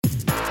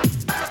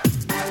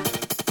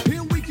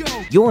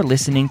You're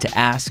listening to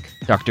Ask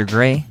Dr.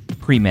 Gray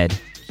Pre-Med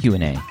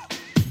Q&A.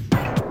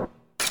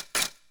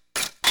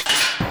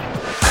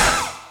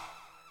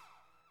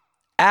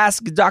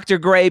 Ask Dr.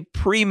 Gray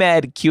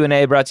Pre-Med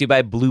Q&A brought to you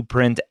by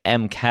Blueprint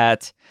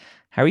MCAT.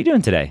 How are you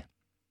doing today?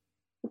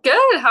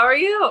 Good. How are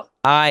you?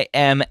 I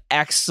am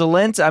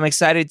excellent. I'm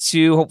excited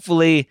to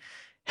hopefully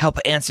help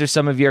answer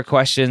some of your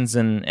questions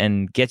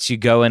and get you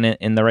going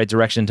in the right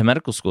direction to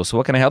medical school. So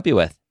what can I help you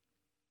with?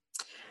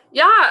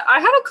 Yeah, I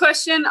had a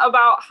question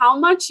about how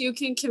much you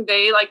can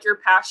convey like your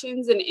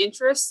passions and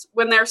interests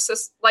when they're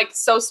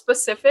so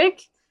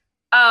specific,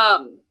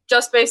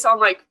 just based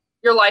on like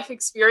your life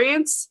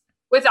experience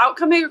without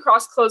coming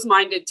across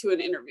closed-minded to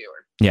an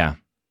interviewer. Yeah.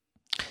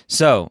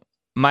 So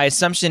my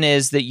assumption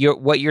is that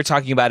what you're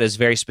talking about is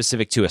very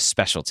specific to a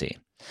specialty.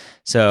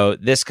 So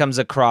this comes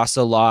across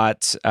a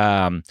lot.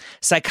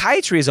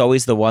 Psychiatry is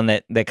always the one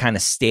that kind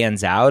of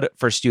stands out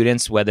for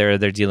students, whether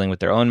they're dealing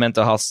with their own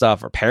mental health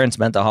stuff or parents'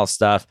 mental health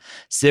stuff,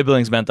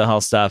 siblings' mental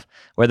health stuff,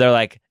 where they're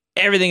like,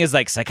 everything is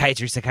like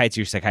psychiatry.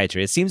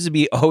 It seems to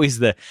be always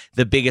the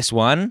biggest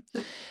one.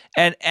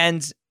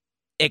 And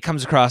it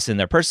comes across in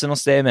their personal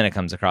statement. It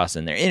comes across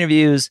in their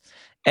interviews.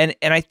 And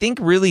I think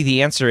really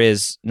the answer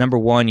is, number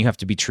one, you have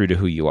to be true to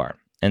who you are.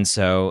 And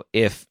so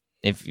if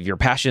your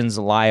passions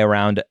lie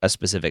around a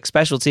specific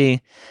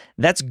specialty,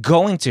 that's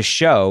going to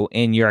show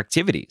in your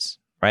activities,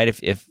 right?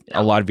 If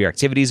a lot of your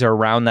activities are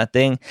around that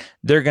thing,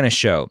 they're going to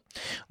show.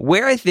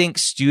 Where I think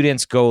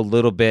students go a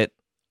little bit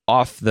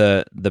off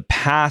the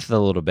path a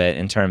little bit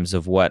in terms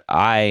of what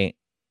I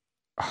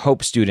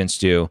hope students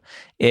do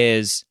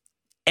is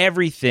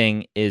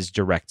everything is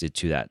directed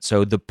to that.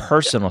 So the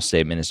personal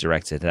statement is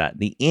directed to that.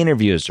 The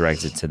interview is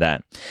directed to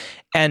that.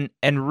 And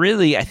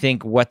really, I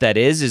think what that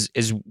is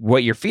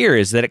what your fear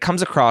is, that it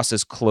comes across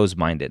as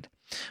closed-minded,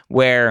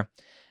 where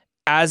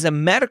as a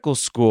medical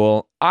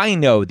school, I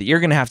know that you're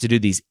going to have to do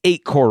these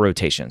 8 core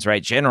rotations,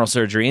 right? General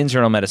surgery,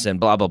 internal medicine,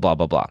 blah, blah, blah,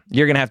 blah, blah.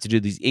 You're going to have to do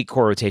these 8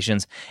 core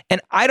rotations.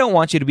 And I don't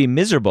want you to be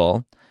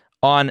miserable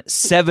on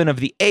 7 of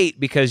the 8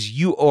 because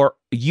you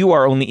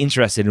are only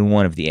interested in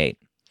 1 of the 8.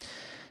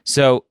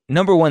 So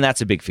number one,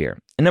 that's a big fear.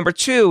 And number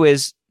two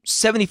is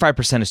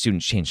 75% of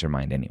students change their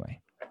mind anyway.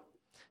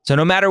 So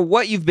no matter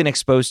what you've been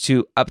exposed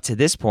to up to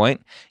this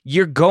point,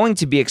 you're going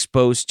to be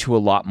exposed to a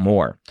lot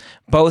more,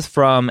 both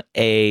from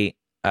a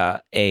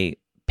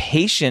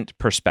patient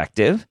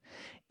perspective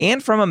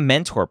and from a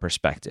mentor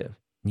perspective.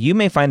 You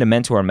may find a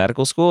mentor in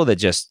medical school that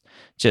just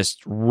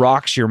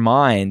rocks your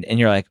mind and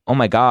you're like, oh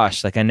my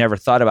gosh, like I never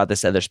thought about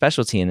this other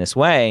specialty in this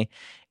way.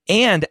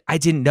 And I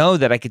didn't know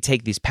that I could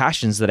take these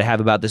passions that I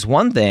have about this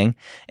one thing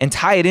and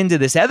tie it into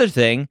this other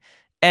thing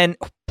and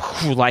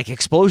like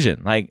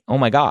explosion, like, oh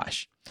my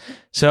gosh.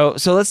 So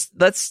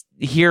let's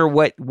hear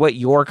what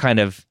your kind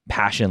of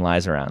passion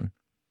lies around.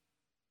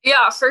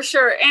 Yeah, for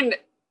sure. And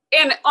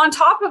on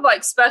top of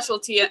like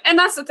specialty, and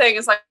that's the thing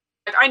is like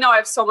I know I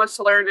have so much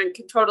to learn and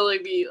can totally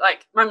be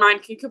like, my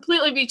mind can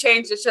completely be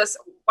changed. It's just,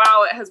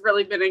 wow, it has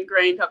really been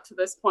ingrained up to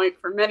this point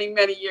for many,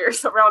 many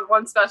years around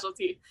one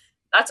specialty.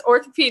 That's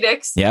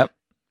orthopedics. Yep.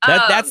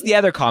 That's the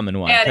other common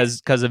one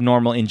because of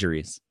normal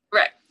injuries.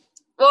 Right.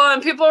 Well,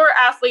 and people are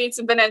athletes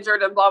and been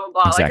injured and blah, blah,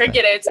 blah. Exactly. Like I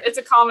get it. It's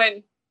a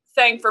common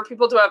thing for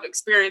people to have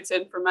experience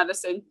in for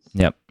medicine.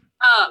 Yep.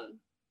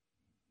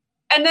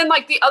 And then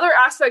like the other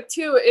aspect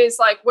too is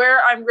like where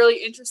I'm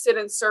really interested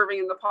in serving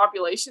in the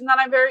population that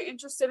I'm very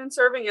interested in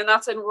serving. And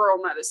that's in rural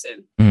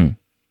medicine. Mm.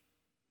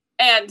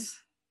 And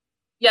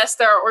yes,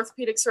 there are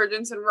orthopedic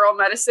surgeons in rural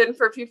medicine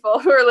for people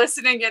who are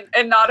listening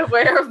and not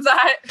aware of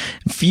that.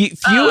 Few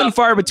and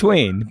far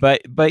between,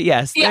 but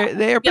yes,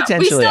 they're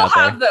potentially out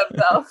there. We still have them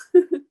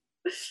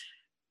though.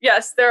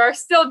 Yes, there are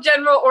still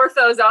general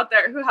orthos out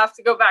there who have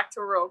to go back to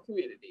rural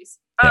communities.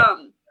 Yeah.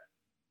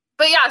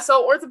 But yeah,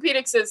 so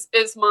orthopedics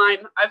is mine.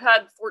 I've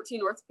had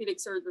 14 orthopedic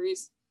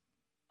surgeries.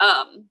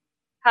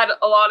 Had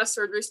a lot of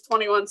surgeries,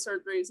 21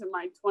 surgeries in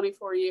my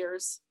 24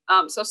 years.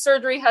 So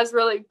surgery has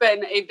really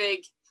been a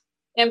big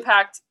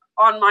impact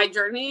on my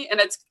journey, and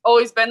it's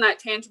always been that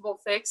tangible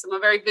fix. I'm a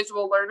very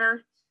visual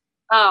learner.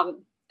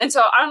 And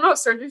so I don't know,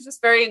 surgery is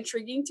just very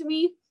intriguing to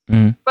me.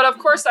 Mm. But of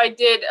course I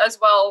did as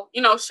well,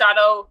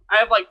 shadow. I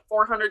have like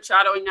 400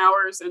 shadowing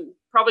hours and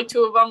probably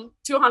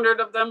 200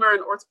 of them are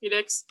in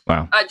orthopedics.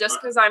 Wow. Just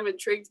because I'm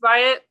intrigued by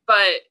it.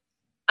 But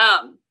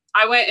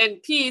I went in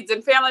peds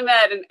and family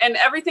med and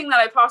everything that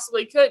I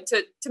possibly could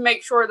to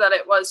make sure that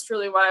it was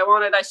truly what I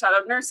wanted. I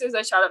shadowed nurses,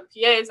 I shadowed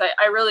PAs.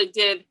 I really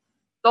did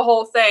the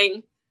whole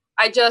thing.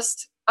 I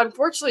just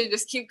unfortunately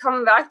just keep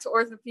coming back to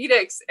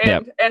orthopedics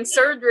and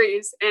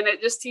surgeries, and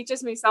it just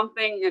teaches me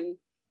something and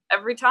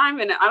every time.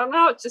 And I don't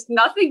know, it's just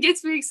nothing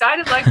gets me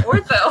excited like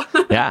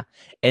ortho. Yeah.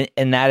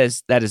 And that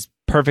is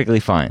perfectly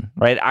fine.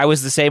 Right. I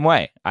was the same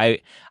way.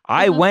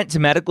 I went to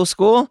medical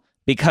school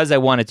because I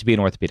wanted to be an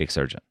orthopedic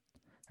surgeon.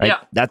 Right?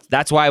 Yeah.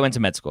 That's why I went to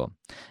med school.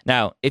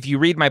 Now, if you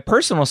read my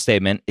personal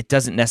statement, it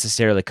doesn't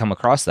necessarily come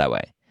across that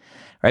way.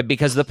 Right?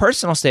 Because the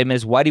personal statement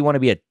is, why do you want to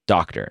be a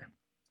doctor?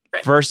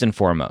 Right. First and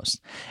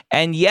foremost.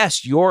 And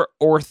yes, your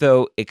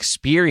ortho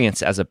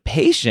experience as a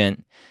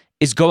patient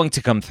is going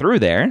to come through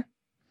there.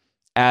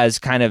 as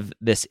kind of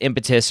this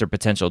impetus or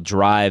potential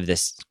drive,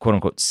 this quote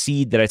unquote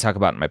seed that I talk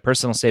about in my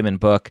personal statement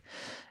book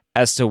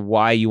as to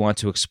why you want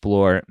to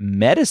explore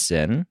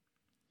medicine.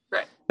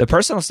 Right. The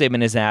personal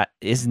statement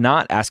is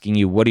not asking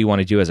you, what do you want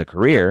to do as a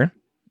career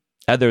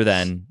other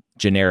than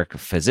generic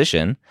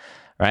physician,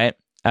 right?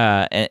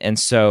 And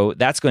so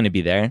that's going to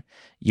be there.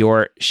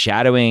 Your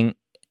shadowing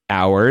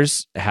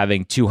hours,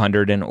 having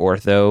 200 in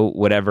ortho,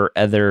 whatever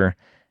other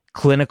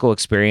clinical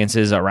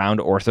experiences around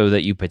ortho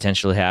that you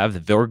potentially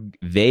have,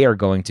 they are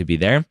going to be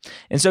there.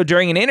 And so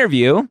during an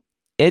interview,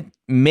 it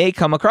may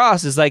come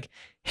across as like,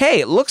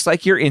 hey, it looks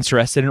like you're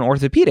interested in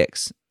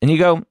orthopedics. And you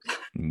go,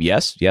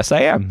 yes,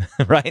 I am,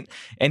 right?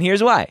 And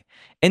here's why.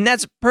 And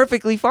that's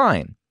perfectly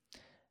fine,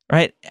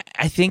 right?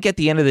 I think at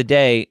the end of the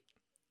day,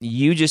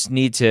 you just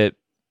need to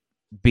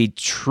be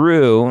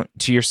true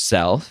to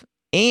yourself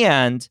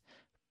and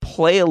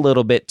play a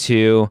little bit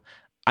to,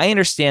 I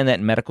understand that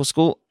in medical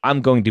school,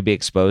 I'm going to be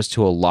exposed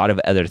to a lot of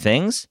other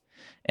things.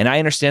 And I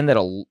understand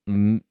that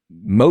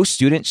most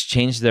students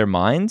change their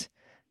mind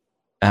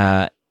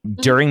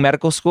during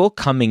medical school,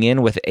 coming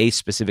in with a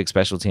specific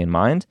specialty in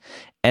mind.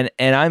 And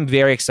I'm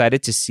very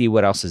excited to see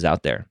what else is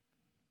out there.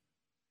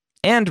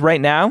 And right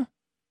now,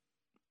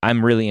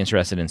 I'm really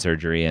interested in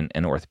surgery and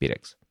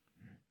orthopedics.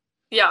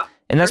 Yeah.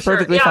 And that's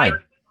perfectly fine.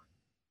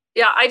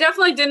 I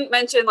definitely didn't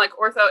mention like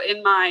ortho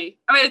in my,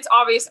 I mean, it's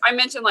obvious. I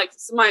mentioned like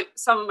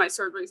some of my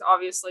surgeries,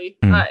 obviously,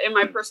 in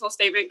my personal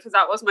statement, because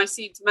that was my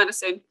seed to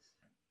medicine.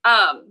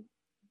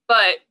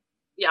 But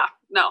yeah,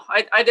 no,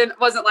 I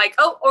wasn't like,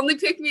 oh, only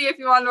pick me if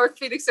you want an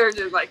orthopedic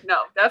surgeon. Like,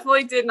 no,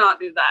 definitely did not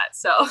do that.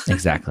 So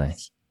exactly.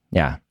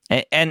 Yeah.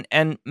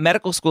 And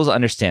medical schools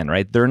understand,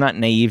 right? They're not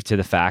naive to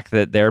the fact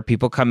that there are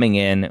people coming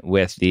in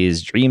with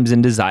these dreams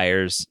and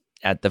desires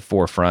at the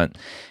forefront,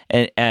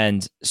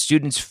 and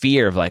students'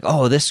 fear of like,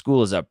 oh, this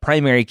school is a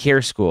primary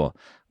care school.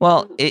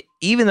 Well,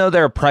 even though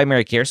they're a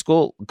primary care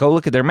school, go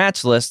look at their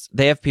match list.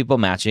 They have people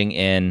matching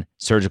in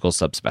surgical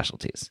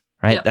subspecialties,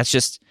 right? Yep. That's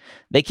just,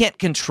 they can't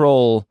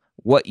control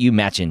what you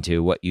match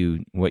into, what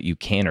you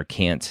can or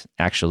can't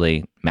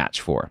actually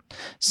match for.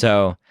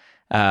 So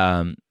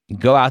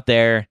go out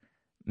there,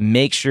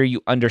 make sure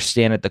you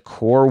understand at the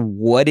core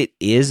what it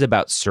is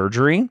about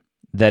surgery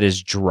that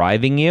is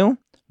driving you,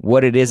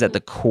 what it is at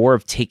the core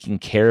of taking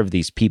care of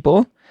these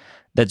people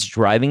that's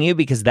driving you,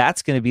 because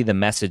that's going to be the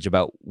message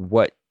about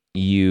what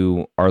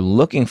you are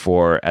looking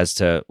for as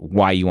to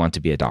why you want to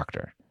be a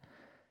doctor.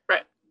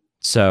 Right.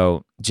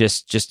 So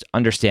just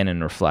understand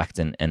and reflect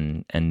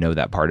and know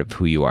that part of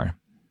who you are.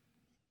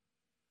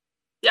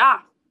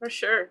 Yeah, for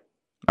sure.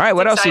 All right.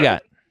 What else you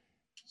got?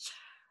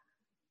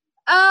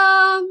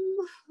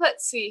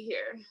 Let's see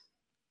here.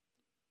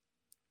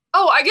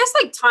 Oh, I guess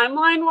like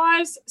timeline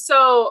wise.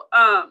 So,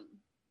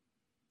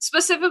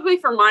 specifically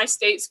for my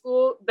state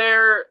school,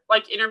 their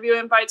like interview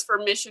invites for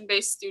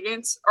mission-based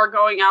students are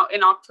going out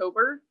in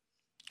October.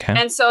 Okay.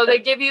 And so they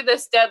give you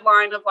this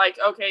deadline of like,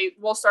 okay,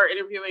 we'll start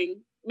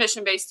interviewing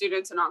mission-based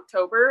students in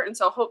October. And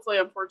so hopefully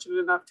I'm fortunate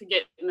enough to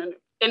get an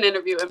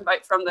interview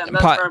invite from them.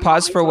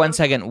 Pause for 1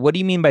 second. What do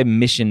you mean by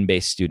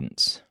mission-based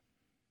students?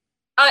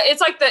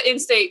 It's like the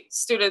in-state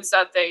students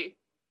that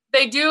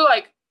they do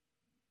like,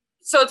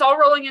 so it's all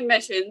rolling in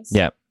missions.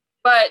 Yeah.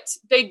 But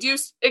they do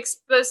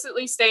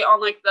explicitly state on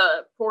like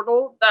the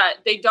portal that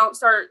they don't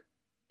start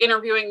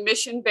interviewing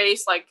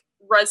mission-based like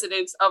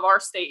residents of our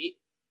state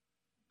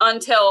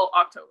until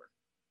October.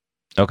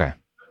 Okay.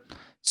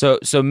 So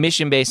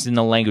mission-based in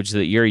the language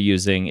that you're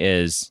using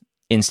is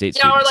in-state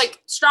students. Yeah, or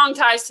like strong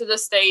ties to the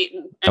state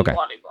and okay.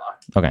 blah, blah,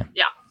 blah. Okay.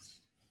 Yeah.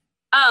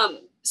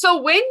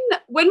 So when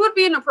would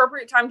be an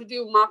appropriate time to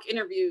do mock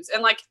interviews?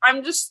 And like,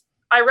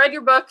 I read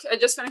your book. I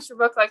just finished your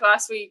book like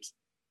last week.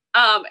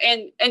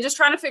 And just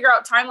trying to figure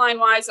out timeline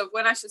wise of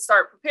when I should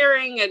start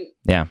preparing and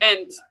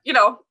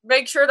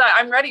make sure that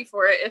I'm ready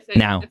for it if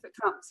it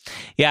comes.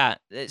 Yeah.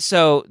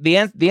 So the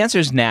answer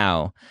is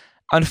now.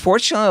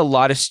 Unfortunately, a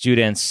lot of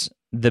students,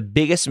 the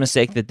biggest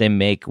mistake that they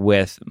make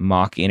with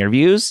mock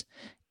interviews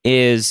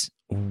is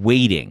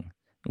waiting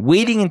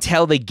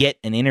until they get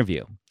an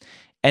interview.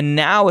 And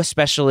now,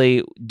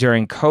 especially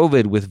during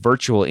COVID with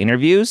virtual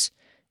interviews,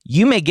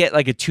 you may get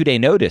like a 2-day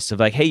notice of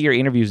like, hey, your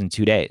interview's in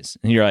 2 days.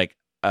 And you're like,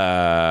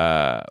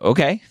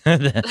 okay,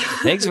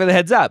 thanks for the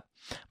heads up.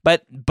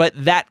 But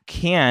that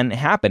can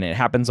happen. It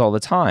happens all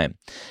the time.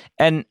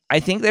 And I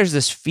think there's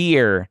this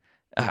fear,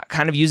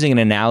 kind of using an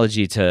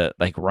analogy to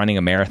like running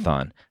a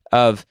marathon,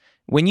 of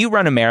when you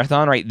run a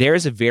marathon, right,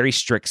 there's a very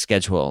strict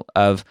schedule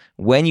of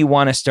when you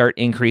want to start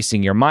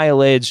increasing your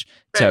mileage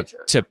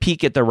to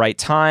peak at the right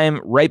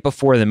time right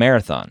before the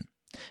marathon,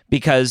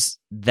 because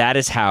that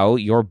is how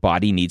your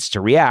body needs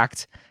to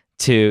react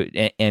to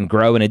and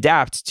grow and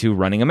adapt to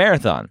running a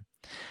marathon.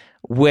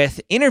 With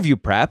interview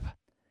prep,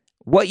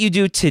 what you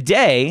do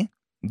today,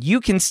 you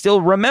can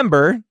still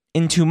remember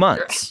in 2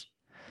 months,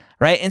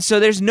 right? And so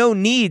there's no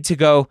need to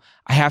go,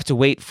 I have to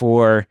wait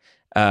for,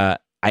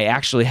 I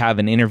actually have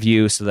an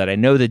interview so that I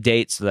know the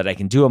date so that I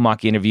can do a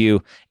mock interview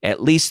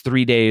at least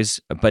 3 days,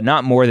 but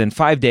not more than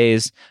 5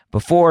 days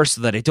before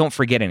so that I don't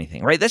forget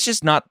anything, right? It's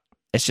just not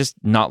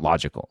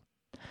logical.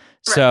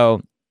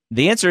 So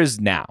the answer is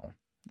now,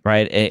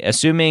 right?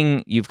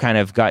 Assuming you've kind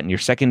of gotten your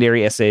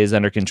secondary essays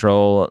under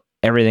control,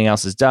 everything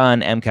else is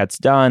done, MCAT's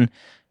done.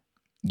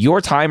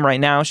 Your time right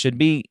now should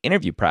be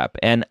interview prep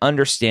and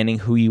understanding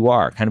who you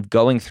are, kind of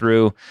going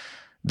through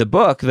the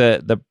book,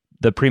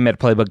 the Pre-Med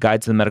Playbook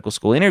Guide to the Medical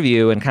School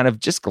Interview, and kind of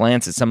just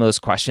glance at some of those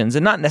questions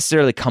and not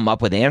necessarily come up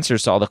with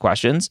answers to all the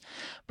questions,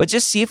 but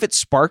just see if it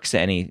sparks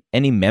any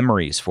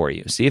memories for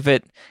you. See if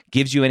it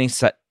gives you any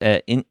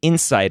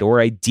insight or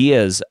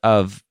ideas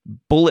of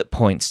bullet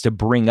points to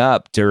bring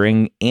up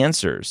during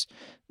answers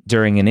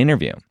during an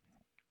interview.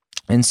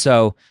 And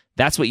so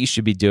that's what you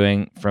should be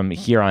doing from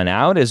here on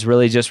out, is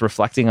really just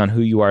reflecting on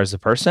who you are as a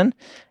person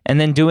and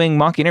then doing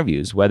mock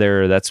interviews,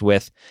 whether that's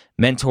with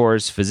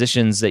mentors,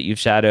 physicians that you've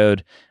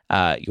shadowed,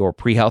 your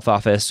pre-health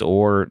office,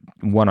 or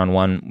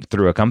one-on-one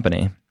through a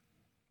company.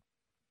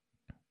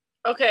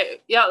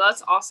 Okay. Yeah,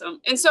 that's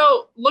awesome. And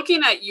so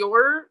looking at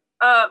your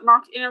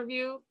mock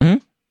interview,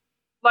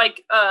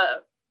 like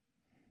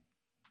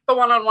the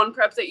one-on-one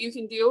prep that you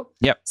can do.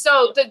 Yep.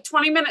 So the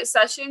 20-minute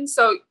session,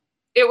 so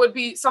it would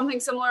be something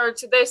similar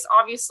to this,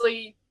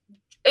 obviously.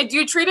 Do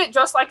you treat it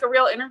just like a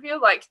real interview?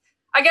 Like,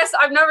 I guess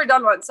I've never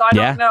done one, so I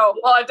don't know.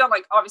 Well, I've done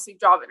like obviously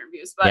job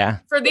interviews,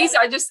 but for these,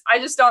 I just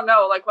don't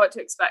know like what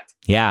to expect.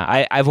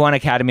 Yeah, I've won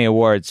Academy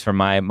Awards for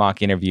my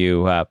mock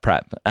interview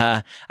prep.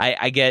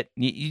 I get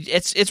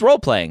it's role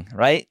playing,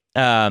 right?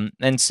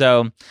 And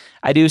so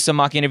I do some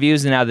mock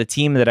interviews, and now the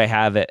team that I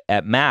have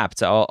at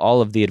Mapped,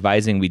 all of the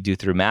advising we do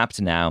through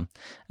Mapped now,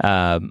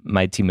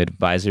 my team of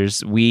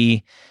advisors,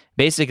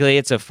 basically,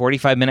 it's a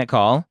 45-minute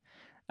call.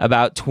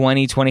 About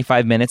 20,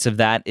 25 minutes of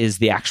that is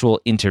the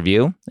actual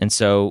interview. And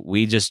so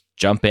we just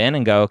jump in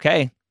and go,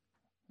 okay,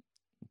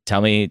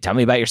 tell me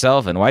about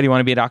yourself and why do you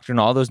want to be a doctor and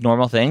all those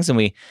normal things. And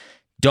we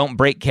don't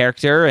break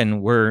character,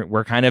 and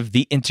we're kind of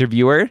the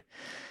interviewer.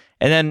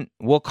 And then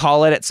we'll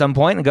call it at some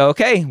point and go,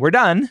 okay, we're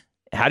done.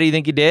 How do you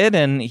think you did?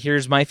 And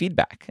here's my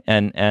feedback.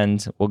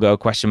 And we'll go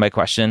question by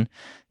question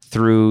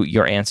through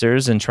your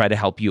answers and try to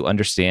help you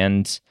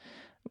understand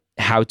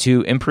how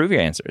to improve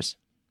your answers.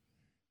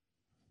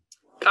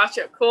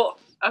 Gotcha. Cool.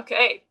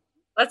 Okay.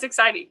 That's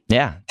exciting.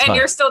 Yeah. And fun.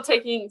 You're still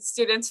taking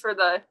students for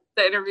the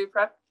interview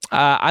prep?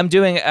 I'm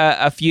doing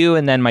a few,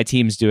 and then my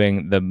team's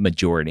doing the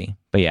majority.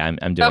 But yeah,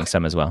 I'm doing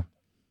some as well.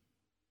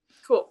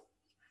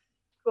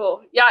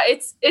 Cool. Yeah,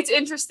 it's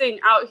interesting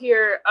out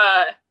here.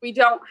 We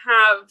don't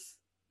have,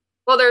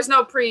 there's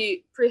no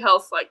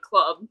pre-health like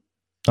club.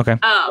 Okay.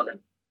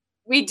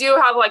 We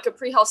do have like a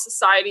pre-health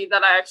society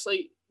that I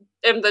actually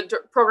am the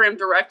program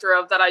director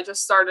of, that I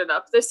just started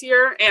up this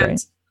year. And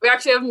Great. We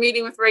actually have a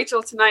meeting with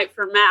Rachel tonight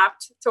for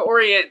Mapped to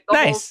orient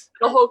the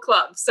whole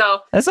club.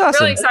 So that's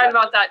awesome. Really excited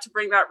about that, to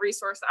bring that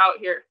resource out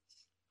here.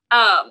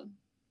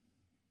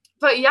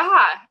 But yeah,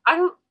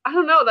 I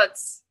don't know.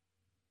 That's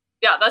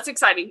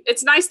exciting.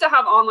 It's nice to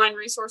have online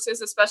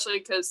resources, especially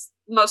because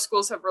most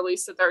schools have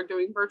released that they're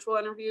doing virtual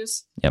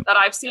interviews that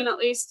I've seen at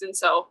least. And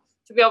so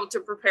to be able to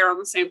prepare on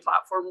the same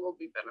platform will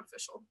be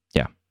beneficial.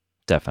 Yeah,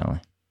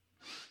 definitely.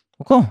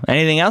 Well, cool.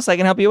 Anything else I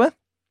can help you with?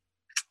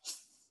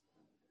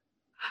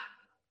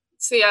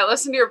 See, I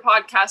listen to your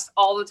podcast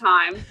all the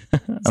time.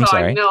 I'm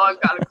sorry. I know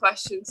I've got a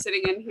question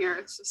sitting in here.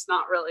 It's just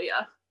not really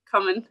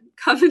coming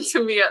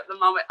to me at the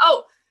moment.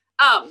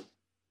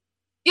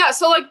 Yeah,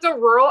 so like the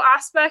rural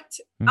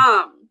aspect,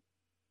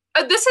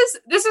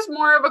 this is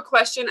more of a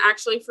question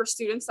actually for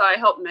students that I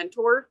help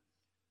mentor.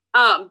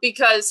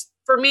 Because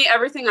for me,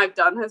 everything I've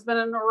done has been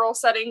in a rural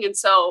setting. And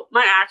so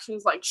my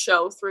actions like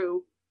show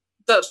through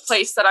the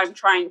place that I'm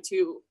trying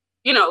to,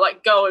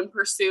 like go and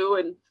pursue.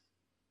 And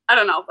I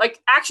don't know, like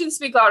actions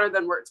speak louder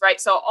than words, right?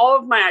 So all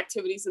of my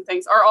activities and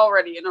things are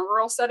already in a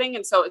rural setting.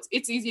 And so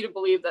it's easy to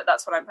believe that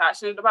that's what I'm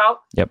passionate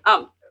about. Yep.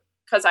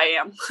 Because I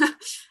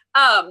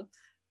am.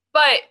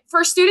 But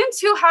for students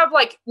who have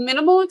like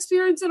minimal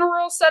experience in a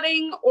rural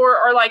setting, or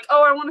are like,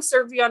 oh, I want to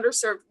serve the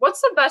underserved,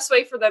 what's the best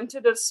way for them to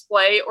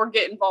display or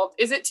get involved?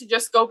 Is it to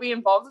just go be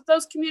involved with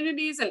those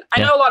communities? And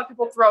I know a lot of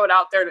people throw it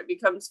out there and it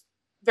becomes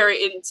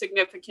very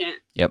insignificant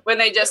when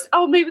they just,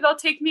 maybe they'll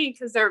take me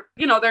because their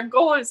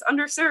goal is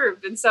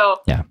underserved. And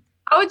so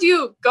how would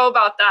you go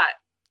about that?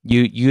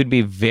 You'd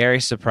be very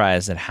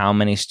surprised at how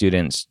many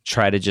students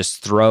try to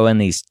just throw in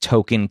these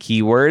token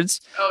keywords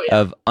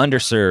of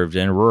underserved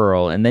and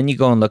rural, and then you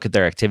go and look at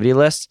their activity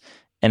list,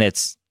 and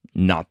it's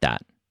not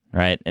that,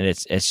 right? And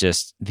it's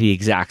just the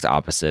exact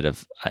opposite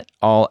of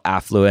all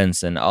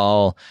affluence and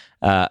all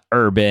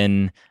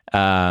urban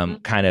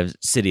kind of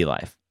city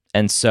life.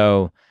 And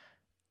so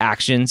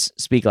actions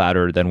speak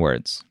louder than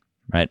words,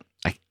 right?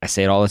 I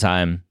say it all the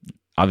time.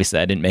 Obviously,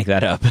 I didn't make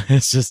that up.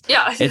 It's just,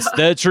 it's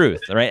the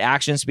truth, right?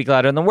 Actions speak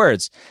louder than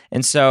words.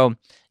 And so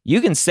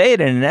you can say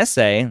it in an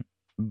essay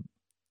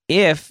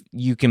if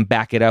you can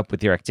back it up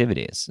with your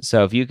activities.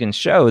 So if you can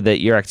show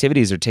that your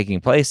activities are taking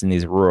place in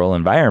these rural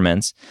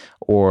environments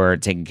or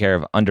taking care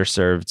of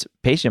underserved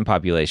patient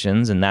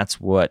populations, and that's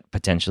what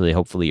potentially,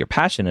 hopefully, you're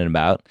passionate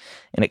about,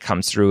 and it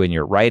comes through in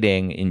your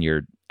writing, in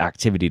your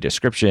activity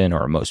description,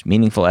 or a most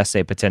meaningful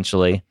essay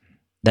potentially,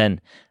 then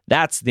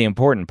that's the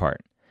important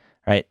part,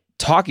 right?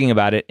 talking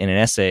about it in an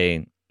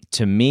essay,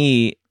 to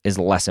me, is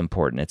less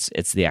important.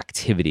 It's the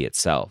activity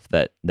itself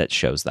that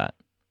shows that.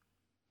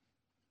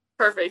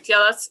 Perfect.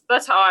 Yeah,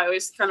 that's how I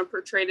always kind of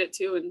portrayed it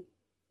too. And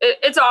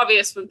it's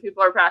obvious when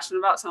people are passionate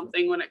about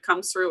something when it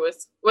comes through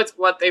with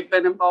what they've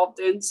been involved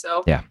in.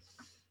 So yeah.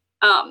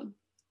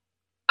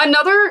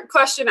 Another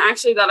question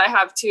actually that I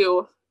have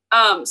too.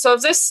 So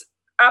if this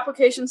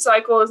application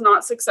cycle is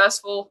not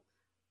successful,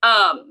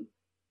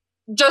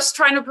 just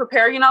trying to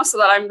prepare, so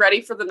that I'm ready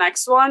for the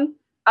next one,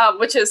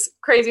 which is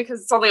crazy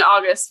because it's only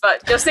August,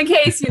 but just in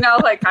case,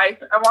 like I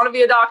want to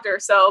be a doctor,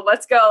 so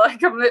let's go.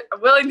 Like I'm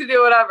willing to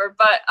do whatever.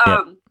 But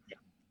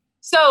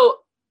so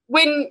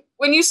when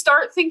you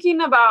start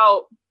thinking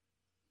about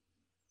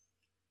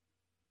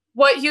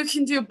what you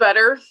can do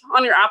better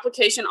on your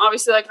application,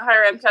 obviously like a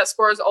higher MCAT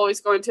score is always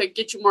going to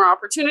get you more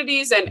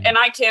opportunities, and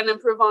I can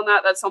improve on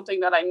that. That's something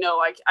that I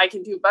know I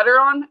can do better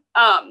on.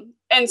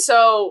 And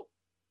so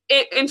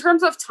in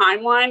terms of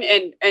timeline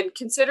and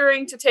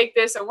considering to take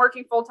this and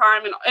working full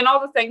time and all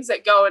the things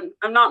that go, and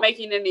I'm not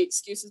making any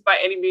excuses by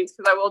any means,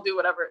 because I will do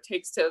whatever it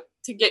takes to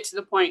get to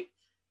the point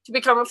to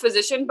become a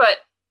physician. But,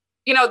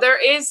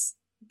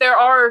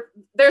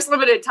 there's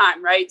limited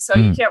time, right? So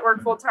you can't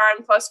work full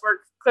time plus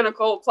work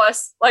clinical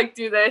plus like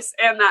do this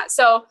and that.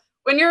 So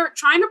when you're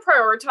trying to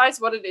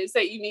prioritize what it is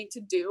that you need to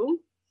do,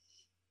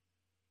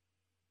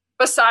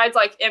 besides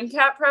like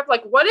MCAT prep,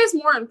 like what is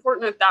more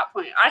important at that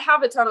point? I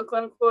have a ton of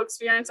clinical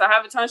experience. I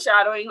have a ton of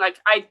shadowing. Like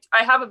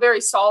I have a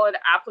very solid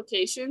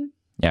application.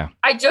 Yeah.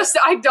 I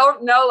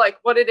don't know like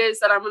what it is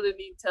that I'm going to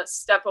need to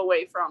step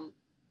away from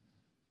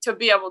to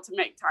be able to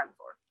make time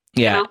for.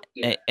 Yeah.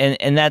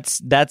 And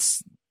that's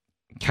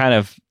kind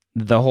of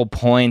the whole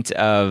point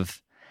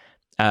of,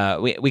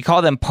 we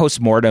call them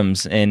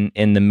postmortems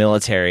in the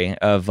military,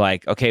 of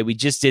like, okay, we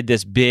just did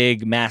this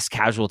big mass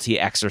casualty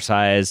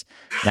exercise.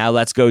 Now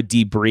let's go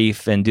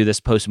debrief and do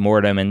this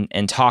postmortem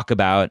and talk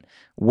about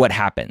what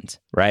happened,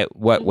 right?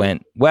 What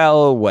went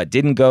well, what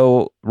didn't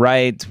go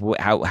right,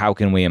 how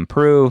can we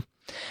improve?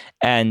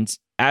 And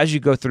as you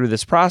go through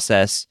this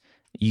process,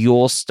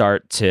 you'll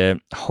start to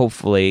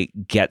hopefully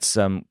get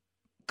some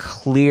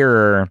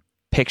clearer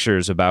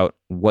pictures about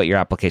what your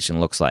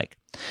application looks like.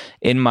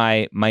 In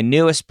my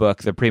newest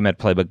book, the Pre-Med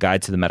Playbook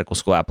Guide to the Medical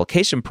School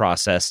Application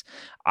Process,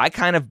 I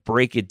kind of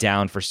break it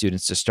down for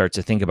students to start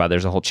to think about.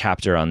 There's a whole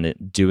chapter on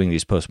doing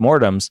these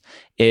postmortems.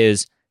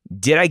 Is,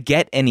 did I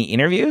get any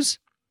interviews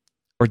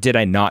or did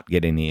I not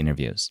get any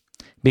interviews?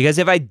 Because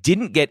if I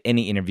didn't get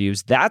any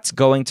interviews, that's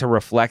going to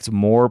reflect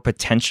more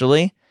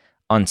potentially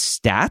on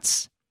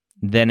stats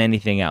than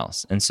anything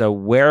else. And so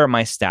where are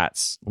my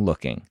stats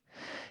looking?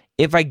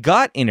 If I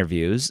got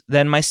interviews,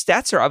 then my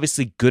stats are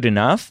obviously good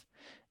enough,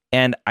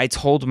 and I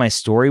told my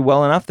story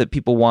well enough that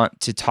people want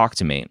to talk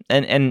to me.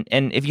 And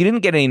if you didn't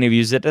get any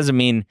interviews, that doesn't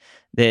mean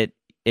that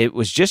it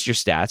was just your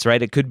stats,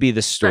 right? It could be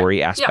the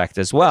story aspect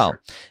as well.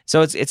 Sure.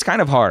 So it's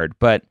kind of hard,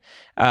 but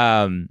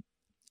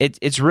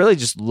it's really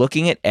just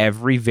looking at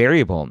every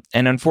variable.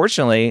 And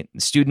unfortunately,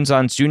 students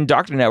on Student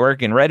Doctor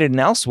Network and Reddit and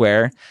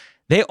elsewhere,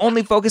 they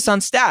only focus on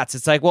stats.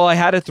 It's like, well, I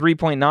had a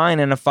 3.9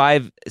 and a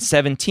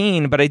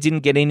 5.17, but I didn't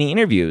get any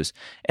interviews.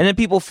 And then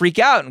people freak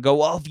out and go,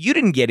 well, if you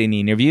didn't get any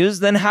interviews,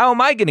 then how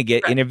am I going to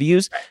get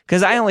interviews?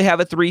 Because I only have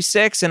a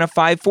 3.6 and a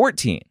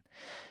 5.14.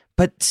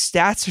 But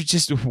stats are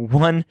just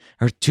one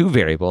or two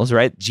variables,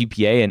 right?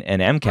 GPA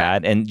and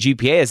MCAT. And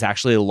GPA is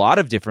actually a lot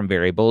of different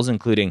variables,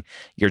 including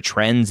your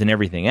trends and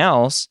everything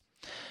else.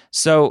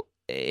 So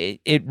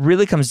it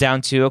really comes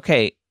down to,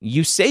 okay,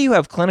 you say you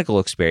have clinical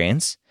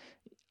experience,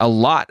 a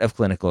lot of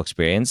clinical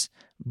experience,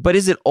 but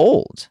is it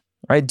old,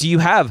 right? Do you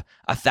have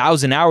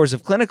 1,000 hours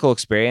of clinical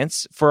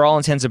experience for all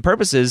intents and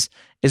purposes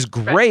is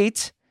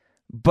great,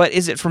 but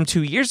is it from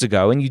 2 years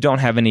ago and you don't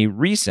have any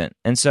recent?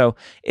 And so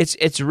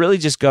it's really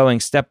just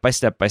going step by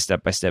step by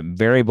step by step,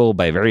 variable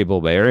by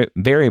variable by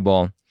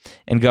variable,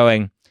 and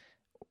going,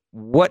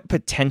 what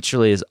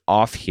potentially is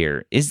off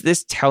here? Is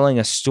this telling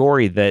a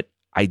story that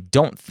I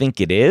don't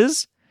think it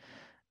is?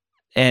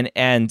 And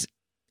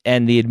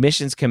the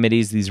admissions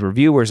committees, these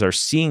reviewers, are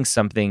seeing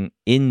something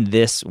in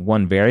this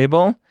one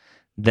variable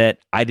that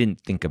I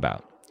didn't think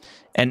about,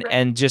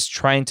 and just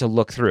trying to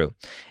look through.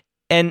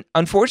 And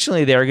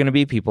unfortunately, there are going to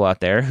be people out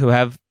there who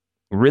have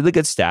really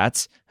good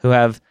stats, who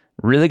have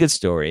really good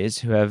stories,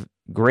 who have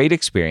great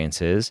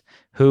experiences,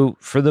 who,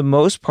 for the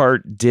most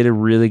part, did a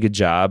really good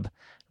job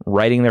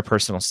writing their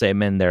personal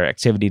statement, their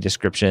activity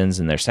descriptions,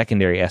 and their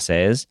secondary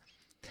essays,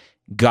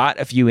 got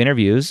a few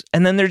interviews,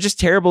 and then they're just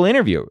terrible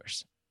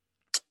interviewers.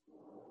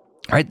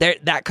 Right there,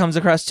 that comes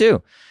across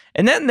too.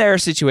 And then there are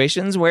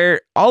situations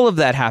where all of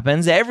that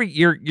happens.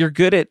 You're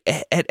good at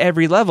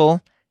every level,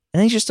 and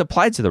then you just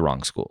applied to the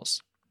wrong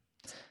schools.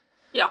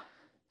 Yeah.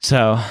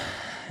 So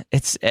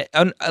it's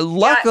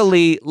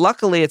luckily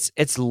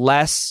it's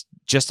less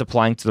just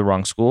applying to the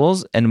wrong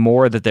schools and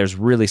more that there's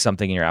really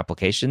something in your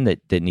application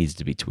that needs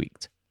to be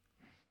tweaked.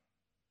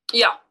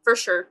 Yeah, for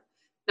sure.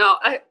 No,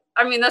 I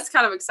mean that's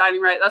kind of exciting,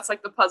 right? That's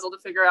like the puzzle to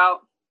figure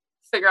out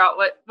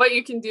what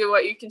you can do,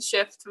 what you can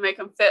shift to make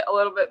them fit a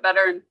little bit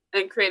better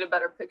and create a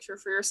better picture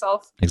for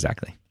yourself.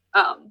 Exactly.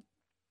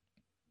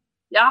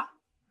 Yeah.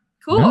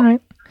 Cool. All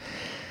right.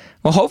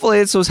 Well, hopefully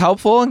this was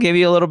helpful and gave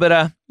you a little bit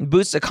of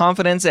boost of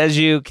confidence as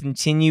you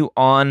continue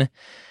on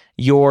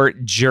your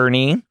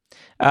journey.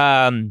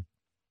 The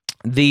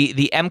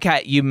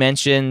MCAT you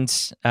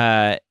mentioned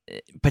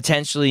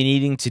potentially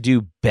needing to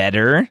do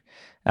better.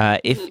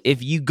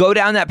 If you go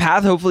down that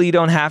path, hopefully you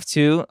don't have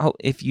to.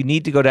 If you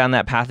need to go down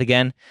that path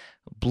again,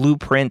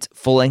 Blueprint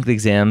full-length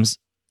exams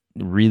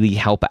really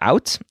help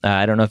out.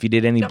 I don't know if you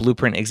did any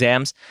Blueprint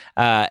exams,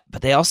 but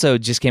they also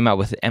just came out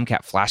with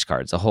MCAT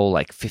flashcards, a whole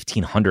like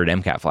 1,500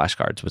 MCAT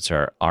flashcards, which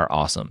are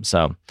awesome.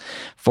 So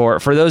for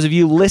those of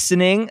you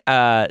listening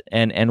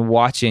and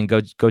watching,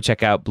 go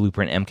check out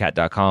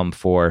blueprintmcat.com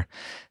for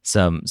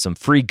some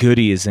free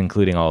goodies,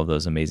 including all of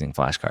those amazing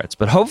flashcards.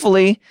 But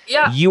hopefully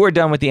you are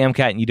done with the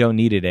MCAT and you don't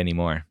need it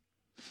anymore.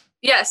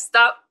 Yes,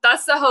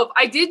 that's the hope.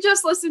 I did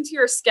just listen to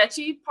your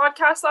Sketchy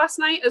podcast last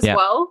night as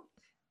well.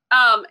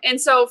 And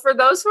so for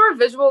those who are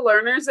visual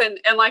learners and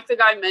like the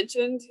guy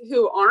mentioned,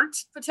 who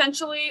aren't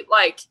potentially,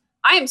 like,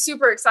 I am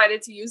super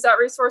excited to use that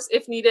resource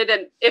if needed.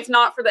 And if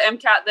not for the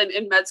MCAT, then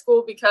in med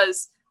school,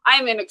 because I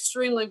am an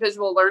extremely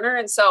visual learner.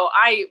 And so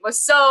I was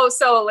so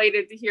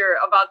elated to hear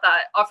about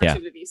that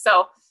opportunity. Yeah.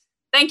 So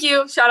thank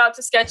you. Shout out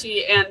to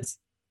Sketchy, and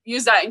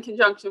use that in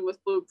conjunction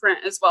with Blueprint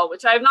as well,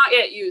 which I have not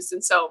yet used.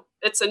 And so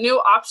it's a new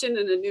option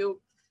and a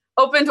new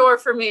open door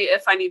for me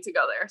if I need to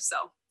go there. So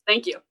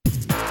thank you.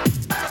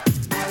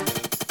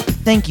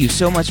 Thank you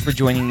so much for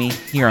joining me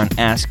here on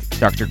Ask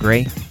Dr.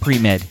 Gray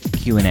Pre-Med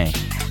Q&A.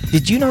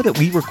 Did you know that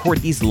we record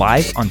these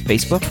live on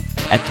Facebook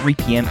at 3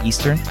 p.m.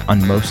 Eastern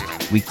on most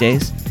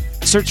weekdays?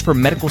 Search for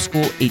Medical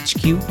School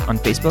HQ on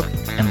Facebook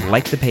and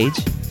like the page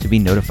to be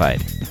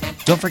notified.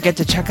 Don't forget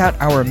to check out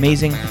our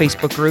amazing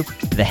Facebook group,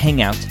 The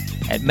Hangout,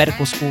 at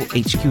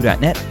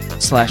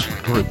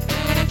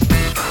medicalschoolhq.net/group.